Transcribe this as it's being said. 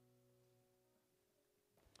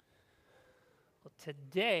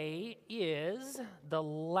Today is the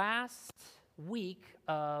last week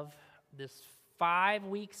of this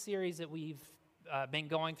 5-week series that we've been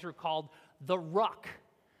going through called the Ruck,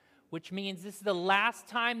 which means this is the last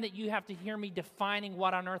time that you have to hear me defining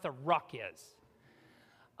what on earth a ruck is.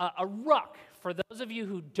 A ruck, for those of you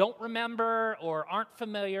who don't remember or aren't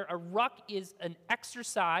familiar, a ruck is an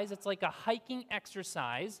exercise. It's like a hiking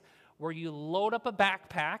exercise where you load up a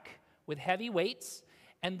backpack with heavy weights.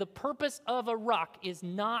 And the purpose of a ruck is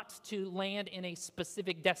not to land in a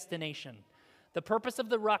specific destination. The purpose of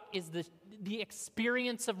the ruck is the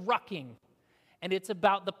experience of rucking. And it's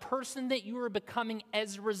about the person that you are becoming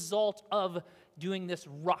as a result of doing this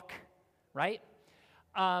ruck, right?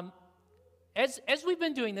 As we've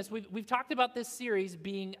been doing this, we've talked about this series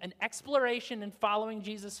being an exploration and following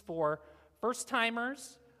Jesus for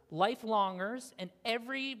first-timers, lifelongers, and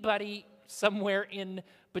everybody somewhere in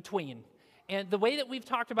between. And the way that we've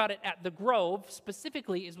talked about it at the Grove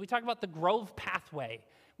specifically is we talk about the Grove pathway.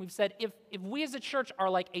 We've said if we as a church are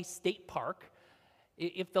like a state park,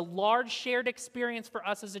 if the large shared experience for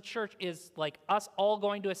us as a church is like us all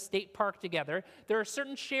going to a state park together, there are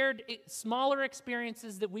certain shared smaller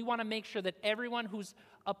experiences that we want to make sure that everyone who's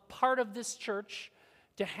a part of this church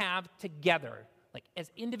to have together, like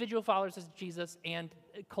as individual followers of Jesus and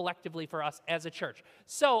collectively for us as a church.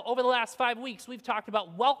 So over the last 5 weeks, we've talked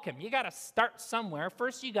about welcome. You got to start somewhere.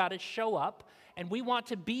 First, you got to show up, and we want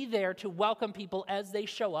to be there to welcome people as they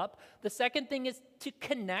show up. The second thing is to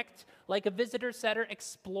connect, like a visitor center,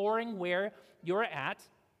 exploring where you're at.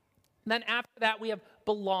 And then after that, we have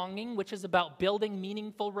belonging, which is about building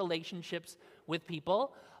meaningful relationships with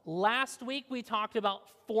people. Last week, we talked about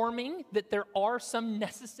forming, that there are some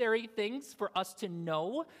necessary things for us to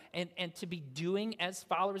know and to be doing as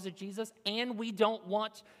followers of Jesus, and we don't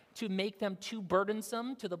want to make them too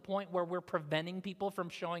burdensome to the point where we're preventing people from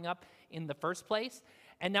showing up in the first place.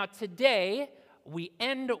 And now today, we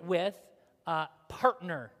end with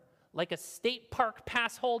partner. Like a state park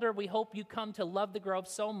pass holder, we hope you come to love the Grove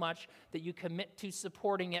so much that you commit to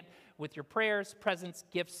supporting it with your prayers, presence,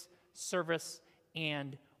 gifts, service,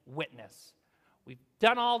 and witness. We've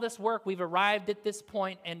done all this work, we've arrived at this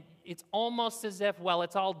point, and it's almost as if, well,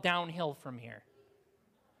 it's all downhill from here.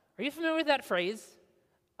 Are you familiar with that phrase?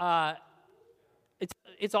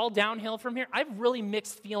 It's all downhill from here. I have really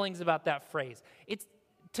mixed feelings about that phrase.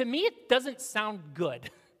 To me, it doesn't sound good.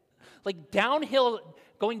 Like downhill,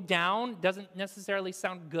 going down doesn't necessarily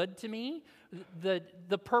sound good to me.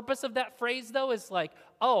 The purpose of that phrase, though, is like,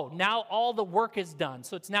 oh, now all the work is done,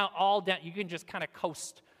 so it's now all down. You can just kind of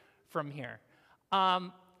coast from here.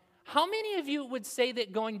 How many of you would say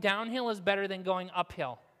that going downhill is better than going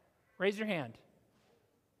uphill? Raise your hand.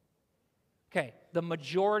 Okay, the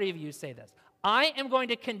majority of you say this. I am going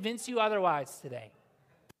to convince you otherwise today.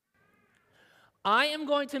 I am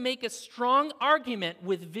going to make a strong argument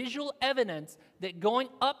with visual evidence that going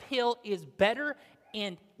uphill is better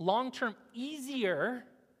and long-term easier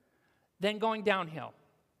than going downhill.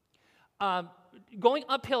 Going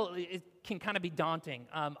uphill, it can kind of be daunting.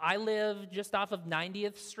 I live just off of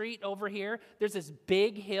 90th Street over here. There's this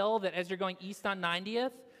big hill that as you're going east on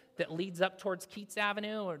 90th that leads up towards Keats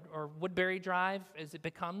Avenue or Woodbury Drive as it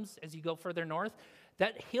becomes as you go further north.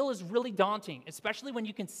 That hill is really daunting, especially when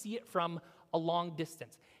you can see it from a long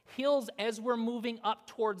distance. Hills, as we're moving up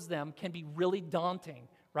towards them, can be really daunting,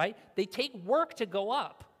 right? They take work to go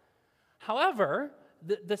up. However,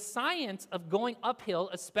 the science of going uphill,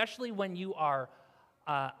 especially when you are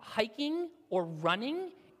hiking or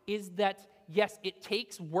running, is that, yes, it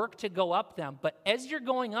takes work to go up them, but as you're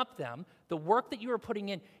going up them, the work that you are putting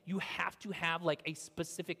in, you have to have like a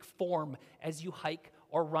specific form as you hike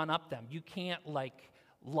or run up them. You can't like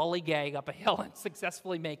lollygag up a hill and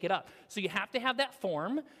successfully make it up. So you have to have that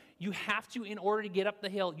form. You have to, in order to get up the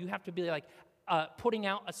hill, you have to be like putting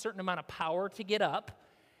out a certain amount of power to get up.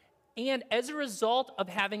 And as a result of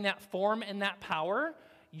having that form and that power,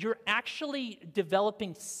 you're actually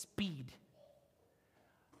developing speed.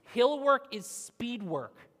 Hill work is speed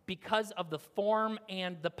work because of the form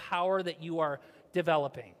and the power that you are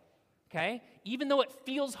developing, okay? Even though it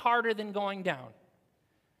feels harder than going down.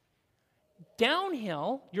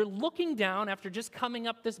 Downhill, you're looking down after just coming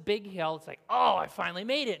up this big hill. It's like, oh, I finally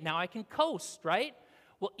made it. Now I can coast, right?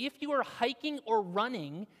 Well, if you are hiking or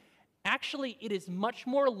running, actually it is much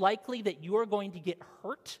more likely that you are going to get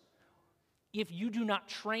hurt if you do not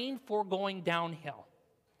train for going downhill.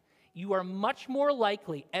 You are much more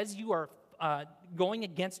likely, as you are going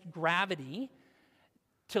against gravity,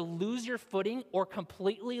 to lose your footing or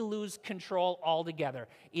completely lose control altogether.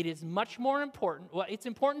 It is much more important. Well, it's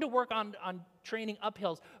important to work on training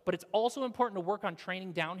uphills, but it's also important to work on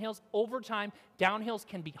training downhills. Over time, downhills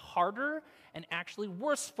can be harder and actually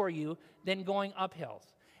worse for you than going uphills.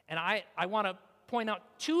 And I want to point out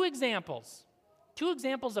two examples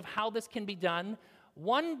of how this can be done.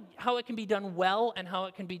 One, how it can be done well, and how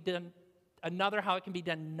it can be done, another, how it can be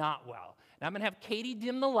done not well. And I'm going to have Katie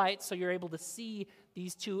dim the lights so you're able to see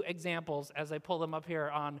these two examples as I pull them up here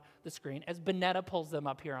on the screen, as Bonetta pulls them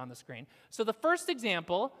up here on the screen. So the first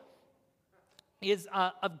example is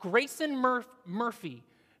of Grayson Murphy.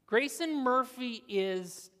 Grayson Murphy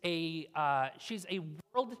is she's a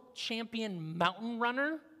world champion mountain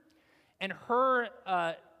runner, and her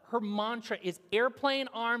mantra is airplane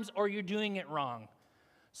arms or you're doing it wrong.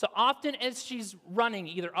 So often as she's running,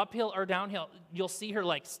 either uphill or downhill, you'll see her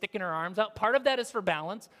like sticking her arms out. Part of that is for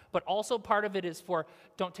balance, but also part of it is for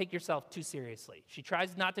don't take yourself too seriously. She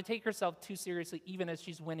tries not to take herself too seriously even as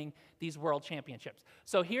she's winning these world championships.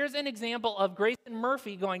 So here's an example of Grayson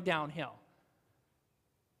Murphy going downhill.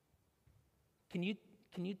 Can you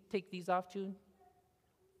take these off too?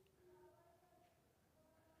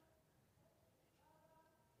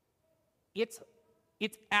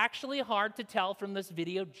 It's actually hard to tell from this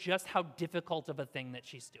video just how difficult of a thing that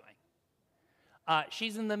she's doing.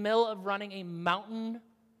 She's in the middle of running a mountain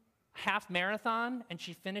half marathon, and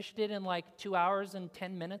she finished it in like 2 hours and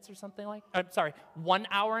 10 minutes or something like, 1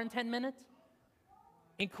 hour and 10 minutes,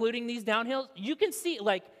 including these downhills. You can see,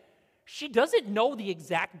 like, she doesn't know the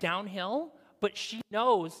exact downhill, but she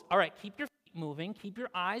knows, all right, keep your feet moving, keep your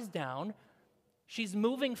eyes down. She's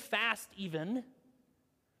moving fast even,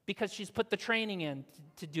 because she's put the training in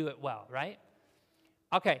to do it well, right?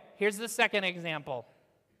 Okay, here's the second example.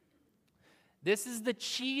 This is the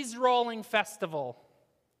cheese rolling festival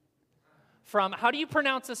from, how do you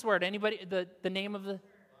pronounce this word? Anybody, the name of the?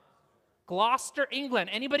 Gloucester, England.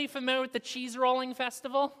 Anybody familiar with the cheese rolling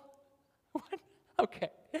festival? What? Okay.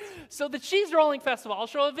 So the cheese rolling festival, I'll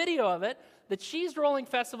show a video of it. The cheese rolling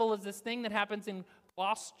festival is this thing that happens in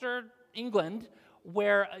Gloucester, England,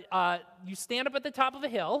 where you stand up at the top of a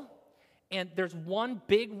hill, and there's one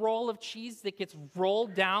big roll of cheese that gets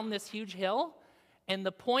rolled down this huge hill, and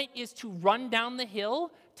the point is to run down the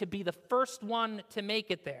hill to be the first one to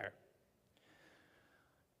make it there.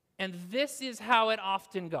 And this is how it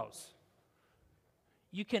often goes.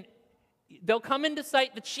 They'll come into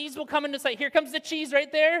sight, the cheese will come into sight. Here comes the cheese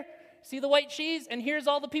right there. See the white cheese? And here's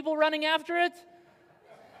all the people running after it.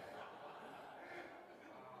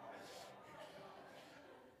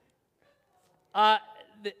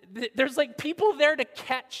 There's like people there to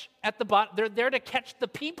catch at the bottom. They're there to catch the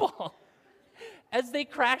people as they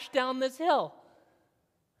crash down this hill.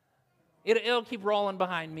 It'll keep rolling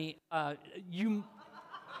behind me.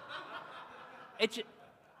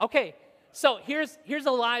 Okay, so here's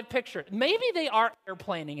a live picture. Maybe they are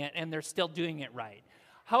airplaning it and they're still doing it right.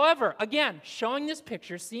 However, again, showing this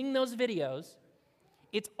picture, seeing those videos,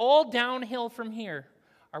 it's all downhill from here.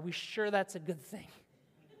 Are we sure that's a good thing?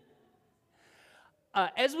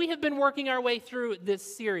 As we have been working our way through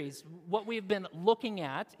this series, what we've been looking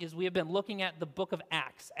at is we have been looking at the book of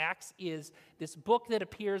Acts. Acts is this book that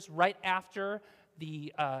appears right after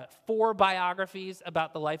the 4 biographies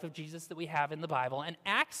about the life of Jesus that we have in the Bible. And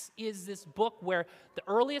Acts is this book where the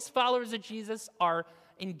earliest followers of Jesus are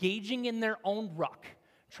engaging in their own ruck,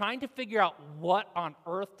 trying to figure out what on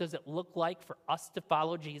earth does it look like for us to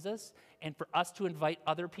follow Jesus and for us to invite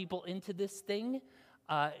other people into this thing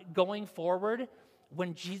going forward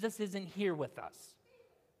when Jesus isn't here with us.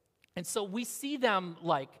 And so we see them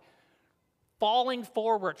like falling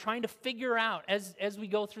forward, trying to figure out as we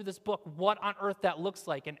go through this book what on earth that looks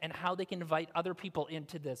like and how they can invite other people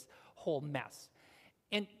into this whole mess.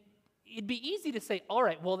 And it'd be easy to say, all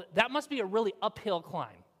right, well, that must be a really uphill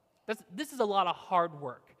climb. This is a lot of hard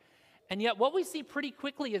work. And yet what we see pretty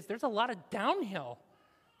quickly is there's a lot of downhill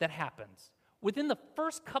that happens. Within the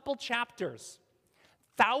first couple chapters,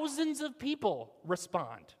 thousands of people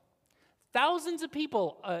respond. Thousands of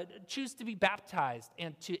people choose to be baptized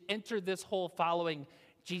and to enter this whole following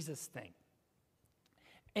Jesus thing.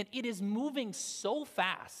 And it is moving so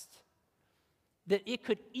fast that it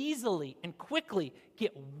could easily and quickly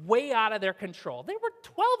get way out of their control. There were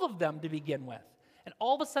 12 of them to begin with. And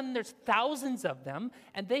all of a sudden there's thousands of them,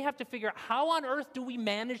 and they have to figure out how on earth do we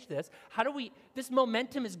manage this? This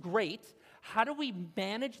momentum is great. How do we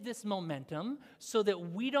manage this momentum so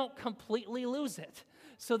that we don't completely lose it?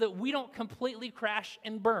 So that we don't completely crash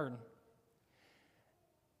and burn?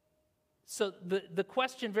 So the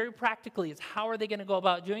question very practically is, how are they going to go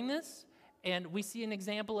about doing this? And we see an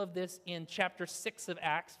example of this in chapter 6 of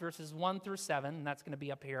Acts, verses 1 through 7, and that's going to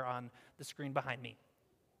be up here on the screen behind me.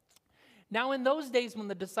 Now in those days when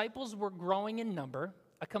the disciples were growing in number,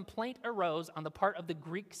 a complaint arose on the part of the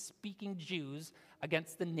Greek-speaking Jews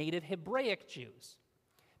against the native Hebraic Jews,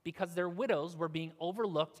 because their widows were being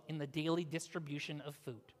overlooked in the daily distribution of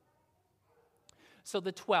food. So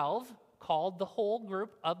the 12 called the whole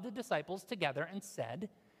group of the disciples together and said,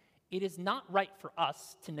 "It is not right for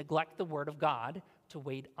us to neglect the word of God to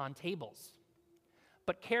wait on tables.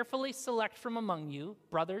 But carefully select from among you,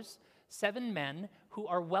 brothers, 7 men who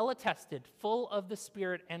are well attested, full of the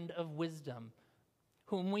Spirit and of wisdom,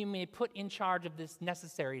 whom we may put in charge of this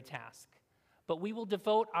necessary task. But we will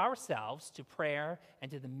devote ourselves to prayer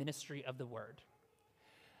and to the ministry of the word."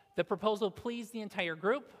 The proposal pleased the entire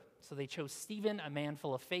group, so they chose Stephen, a man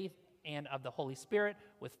full of faith and of the Holy Spirit,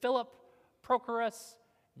 with Philip, Prochorus,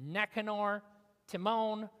 Nicanor,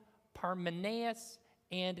 Timon, Parmenas,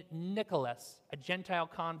 and Nicholas, a Gentile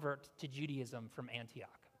convert to Judaism from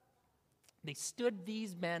Antioch. They stood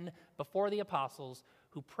these men before the apostles,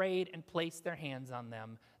 who prayed and placed their hands on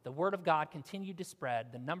them. The word of God continued to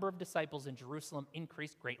spread. The number of disciples in Jerusalem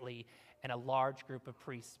increased greatly, and a large group of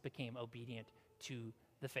priests became obedient to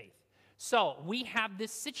the faith. So we have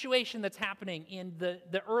this situation that's happening in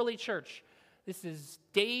the early church. This is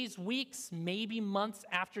days, weeks, maybe months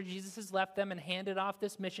after Jesus has left them and handed off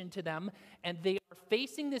this mission to them, and they are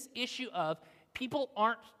facing this issue of people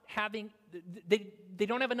aren't having, they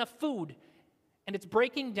don't have enough food, and it's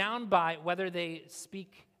breaking down by whether they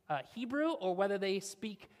speak Hebrew or whether they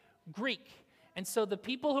speak Greek. And so the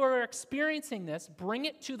people who are experiencing this bring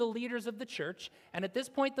it to the leaders of the church, and at this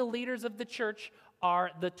point the leaders of the church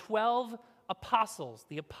are the 12 apostles.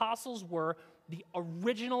 The apostles were the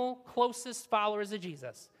original closest followers of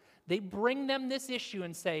Jesus. They bring them this issue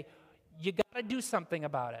and say, you got to do something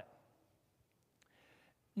about it.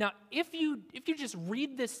 Now, if you just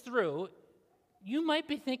read this through, you might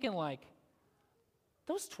be thinking like,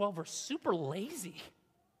 those 12 are super lazy.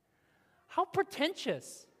 How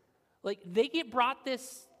pretentious. Like, they get brought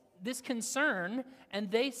this concern, and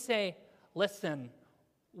they say, listen,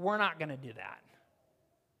 we're not going to do that.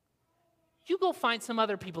 You go find some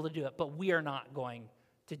other people to do it, but we are not going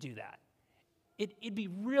to do that. It'd be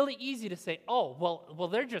really easy to say, oh, well,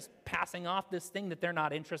 they're just passing off this thing that they're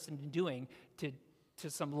not interested in doing to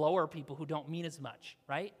some lower people who don't mean as much,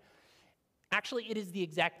 right? Actually, it is the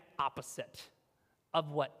exact opposite of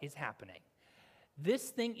what is happening. This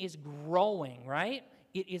thing is growing, right?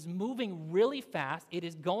 It is moving really fast. It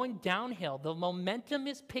is going downhill. The momentum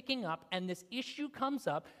is picking up, and this issue comes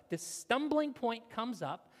up, this stumbling point comes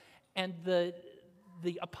up, and the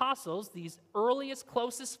apostles, these earliest,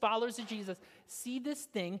 closest followers of Jesus, see this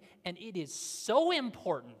thing, and it is so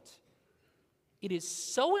important. It is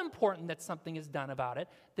so important that something is done about it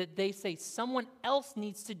that they say someone else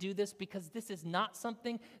needs to do this because this is not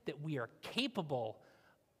something that we are capable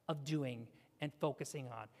of doing and focusing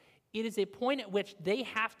on. It is a point at which they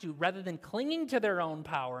have to, rather than clinging to their own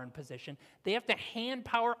power and position, they have to hand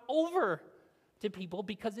power over to people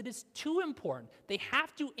because it is too important. They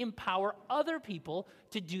have to empower other people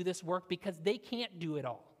to do this work because they can't do it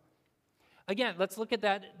all. Again, let's look at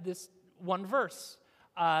this one verse.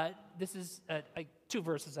 This is 2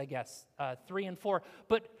 verses, I guess, 3 and 4.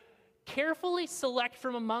 But carefully select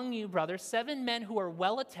from among you, brothers, 7 men who are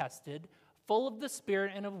well attested, full of the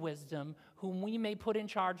Spirit and of wisdom, whom we may put in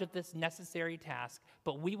charge of this necessary task,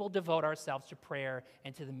 but we will devote ourselves to prayer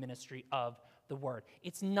and to the ministry of the word.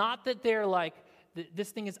 It's not that they're like,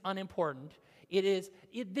 this thing is unimportant.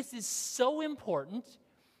 This is so important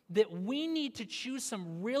that we need to choose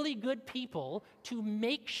some really good people to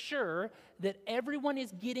make sure that everyone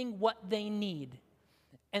is getting what they need.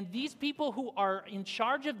 And these people who are in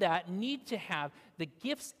charge of that need to have the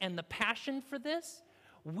gifts and the passion for this.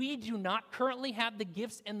 We do not currently have the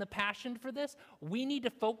gifts and the passion for this. We need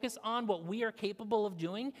to focus on what we are capable of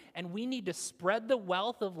doing, and we need to spread the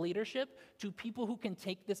wealth of leadership to people who can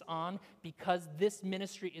take this on because this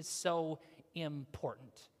ministry is so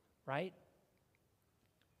important, right?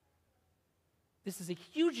 This is a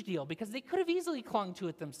huge deal because they could have easily clung to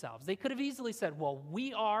it themselves. They could have easily said, well,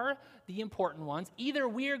 we are the important ones. Either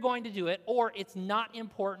we are going to do it or it's not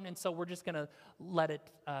important, and so we're just going to let it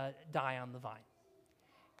die on the vine.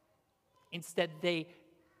 Instead, they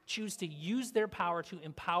choose to use their power to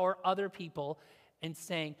empower other people and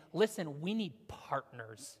saying, listen, we need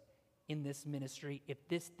partners in this ministry if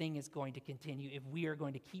this thing is going to continue, if we are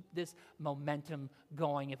going to keep this momentum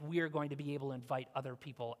going, if we are going to be able to invite other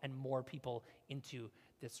people and more people into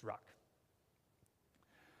this Ruck.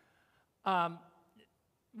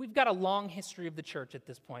 We've got a long history of the church at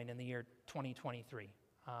this point in the year 2023.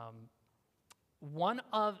 One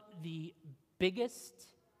of the biggest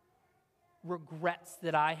regrets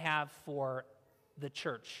that I have for the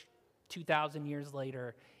church 2,000 years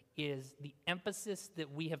later is the emphasis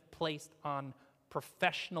that we have placed on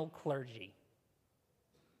professional clergy.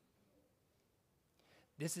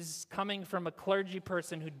 This is coming from a clergy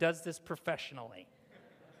person who does this professionally.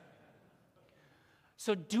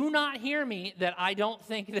 So do not hear me that I don't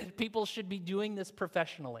think that people should be doing this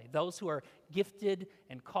professionally, those who are gifted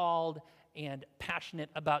and called and passionate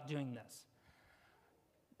about doing this.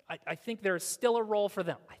 I think there's still a role for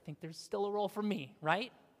them. I think there's still a role for me,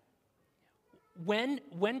 right? When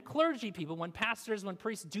clergy people, when pastors, when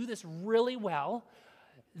priests do this really well,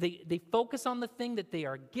 they focus on the thing that they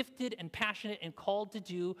are gifted and passionate and called to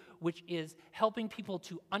do, which is helping people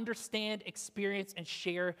to understand, experience, and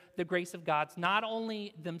share the grace of God, not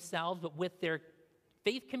only themselves, but with their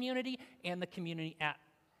faith community and the community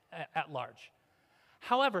at large.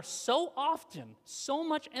 However, so often, so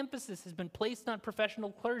much emphasis has been placed on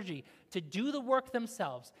professional clergy to do the work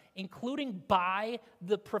themselves, including by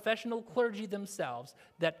the professional clergy themselves,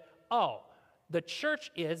 that, the church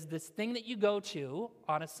is this thing that you go to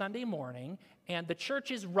on a Sunday morning, and the church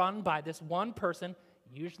is run by this one person,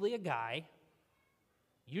 usually a guy,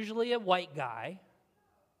 usually a white guy.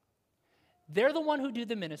 They're the one who do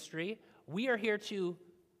the ministry. We are here to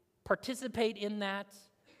participate in that,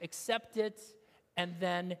 accept it, and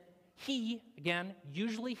then he, again,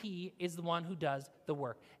 usually he is the one who does the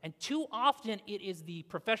work. And too often it is the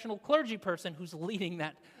professional clergy person who's leading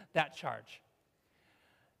that charge.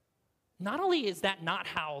 Not only is that not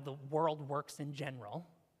how the world works in general,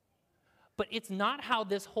 but it's not how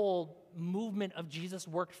this whole movement of Jesus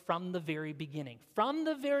worked from the very beginning. From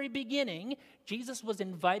the very beginning, Jesus was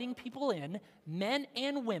inviting people in, men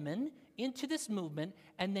and women, into this movement,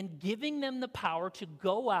 and then giving them the power to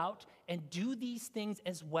go out and do these things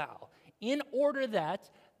as well, in order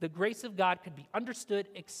that the grace of God could be understood,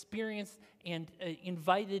 experienced, and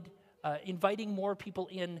inviting more people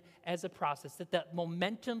in as a process, that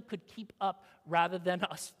momentum could keep up rather than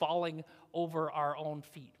us falling over our own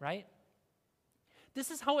feet, right?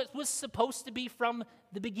 This is how it was supposed to be from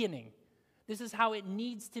the beginning. This is how it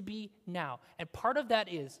needs to be now. And part of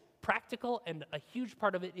that is practical, and a huge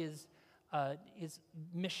part of it is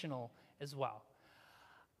missional as well.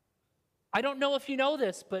 I don't know if you know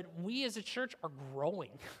this, but we as a church are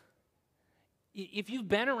growing. If you've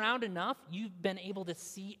been around enough, you've been able to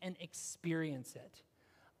see and experience it.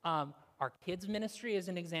 Our kids' ministry is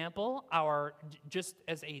an example. Just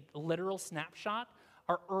as a literal snapshot,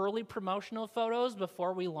 our early promotional photos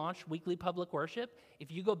before we launched weekly public worship,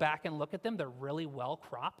 if you go back and look at them, they're really well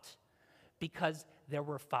cropped because there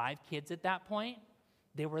were 5 kids at that point.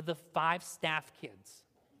 They were the 5 staff kids.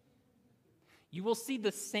 You will see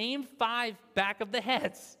the same 5 back of the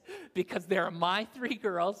heads because they are my 3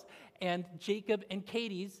 girls and Jacob and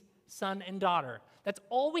Katie's son and daughter. That's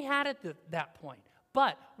all we had at that point.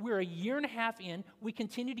 But we're a year and a half in. We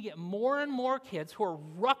continue to get more and more kids who are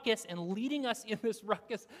ruckus and leading us in this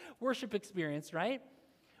ruckus worship experience, right?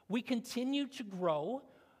 We continue to grow,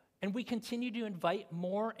 and we continue to invite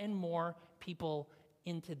more and more people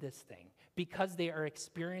into this thing because they are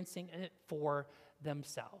experiencing it for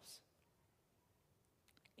themselves.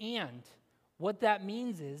 And what that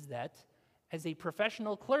means is that as a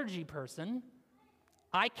professional clergy person,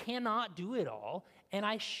 I cannot do it all, and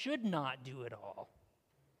I should not do it all.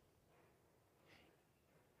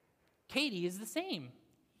 Katie is the same.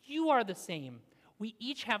 You are the same. We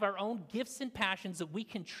each have our own gifts and passions that we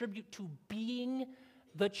contribute to being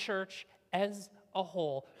the church as a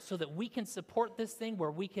whole so that we can support this thing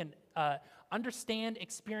where we can understand,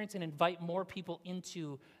 experience, and invite more people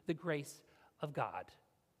into the grace of God.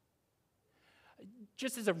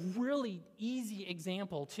 Just as a really easy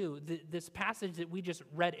example, too, this passage that we just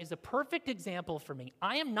read is a perfect example for me.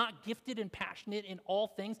 I am not gifted and passionate in all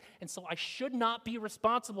things, and so I should not be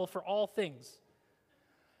responsible for all things.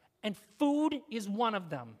 And food is one of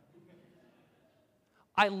them.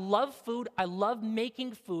 I love food. I love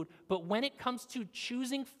making food. But when it comes to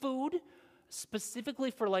choosing food, specifically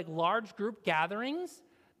for like large group gatherings,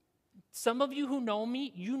 some of you who know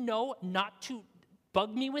me, you know not to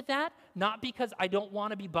bug me with that, not because I don't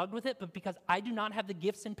want to be bugged with it, but because I do not have the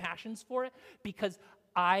gifts and passions for it, because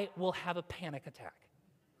I will have a panic attack.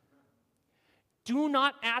 Do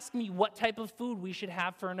not ask me what type of food we should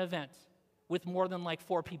have for an event with more than like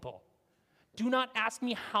 4 people. Do not ask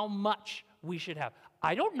me how much we should have.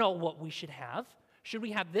 I don't know what we should have. Should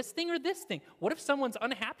we have this thing or this thing? What if someone's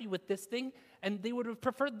unhappy with this thing and they would have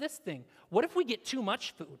preferred this thing? What if we get too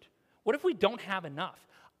much food? What if we don't have enough?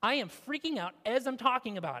 I am freaking out as I'm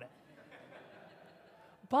talking about it.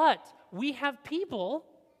 But we have people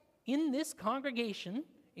in this congregation,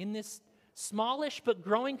 in this smallish but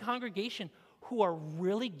growing congregation who are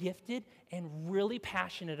really gifted and really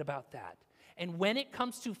passionate about that. And when it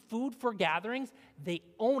comes to food for gatherings, they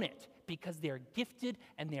own it because they're gifted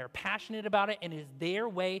and they're passionate about it, and it is their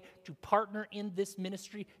way to partner in this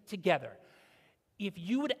ministry together. If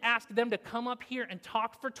you would ask them to come up here and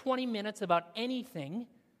talk for 20 minutes about anything,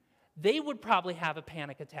 they would probably have a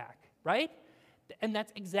panic attack, right? And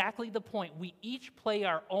that's exactly the point. We each play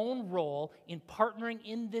our own role in partnering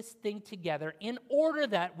in this thing together in order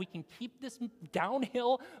that we can keep this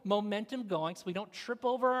downhill momentum going so we don't trip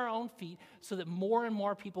over our own feet, so that more and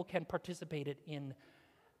more people can participate in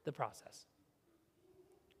the process.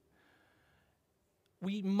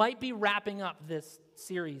 We might be wrapping up this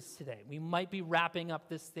series today. We might be wrapping up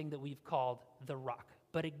this thing that we've called the Ruck.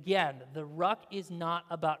 But again, the Ruck is not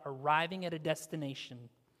about arriving at a destination.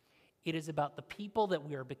 It is about the people that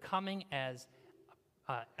we are becoming as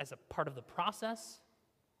a part of the process,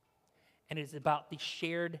 and it is about the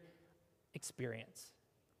shared experience.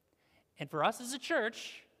 And for us as a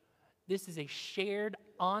church, this is a shared,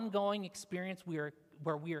 ongoing experience where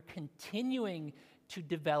we are continuing to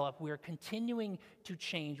develop, we are continuing to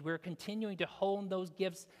change, we are continuing to hone those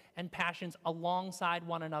gifts and passions alongside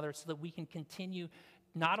one another so that we can continue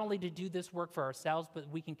not only to do this work for ourselves, but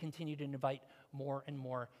we can continue to invite more and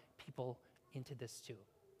more people into this too.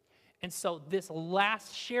 And so this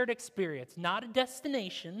last shared experience, not a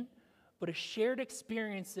destination, but a shared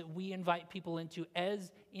experience that we invite people into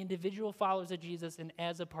as individual followers of Jesus and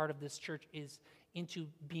as a part of this church, is into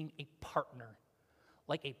being a partner.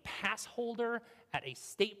 Like a pass holder at a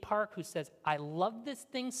state park who says, I love this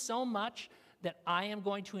thing so much that I am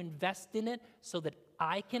going to invest in it so that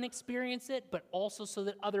I can experience it, but also so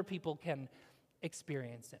that other people can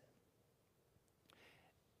experience it.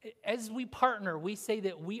 As we partner, we say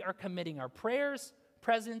that we are committing our prayers,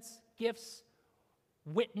 presence, gifts,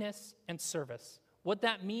 witness, and service. What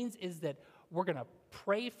that means is that we're going to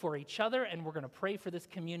pray for each other and we're going to pray for this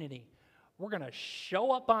community. We're going to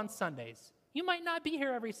show up on Sundays. You might not be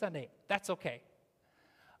here every Sunday. That's okay.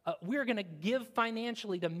 We're going to give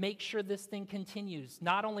financially to make sure this thing continues,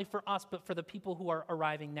 not only for us, but for the people who are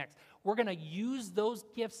arriving next. We're going to use those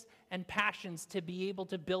gifts and passions to be able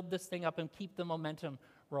to build this thing up and keep the momentum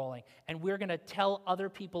rolling. And we're going to tell other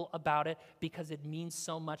people about it because it means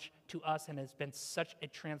so much to us and has been such a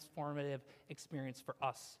transformative experience for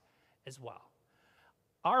us as well.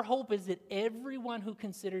 Our hope is that everyone who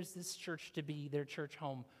considers this church to be their church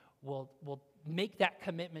home will make that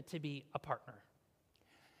commitment to be a partner.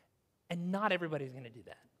 And not everybody's going to do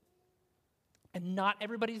that. And not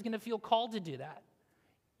everybody's going to feel called to do that.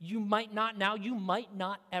 You might not now, you might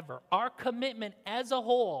not ever. Our commitment as a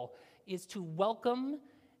whole is to welcome,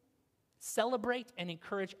 celebrate, and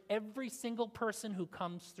encourage every single person who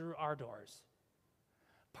comes through our doors.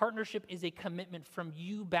 Partnership is a commitment from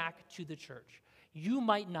you back to the church. You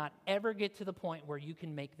might not ever get to the point where you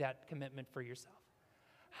can make that commitment for yourself.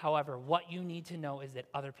 However, what you need to know is that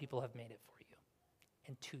other people have made it for you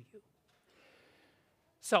and to you.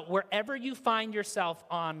 So wherever you find yourself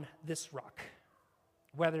on this Ruck,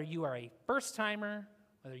 whether you are a first-timer,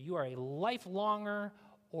 whether you are a lifelonger,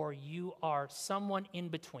 or you are someone in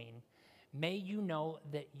between, may you know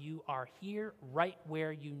that you are here right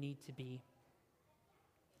where you need to be,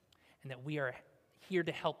 and that we are here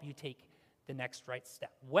to help you take the next right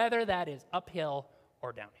step, whether that is uphill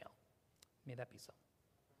or downhill. May that be so.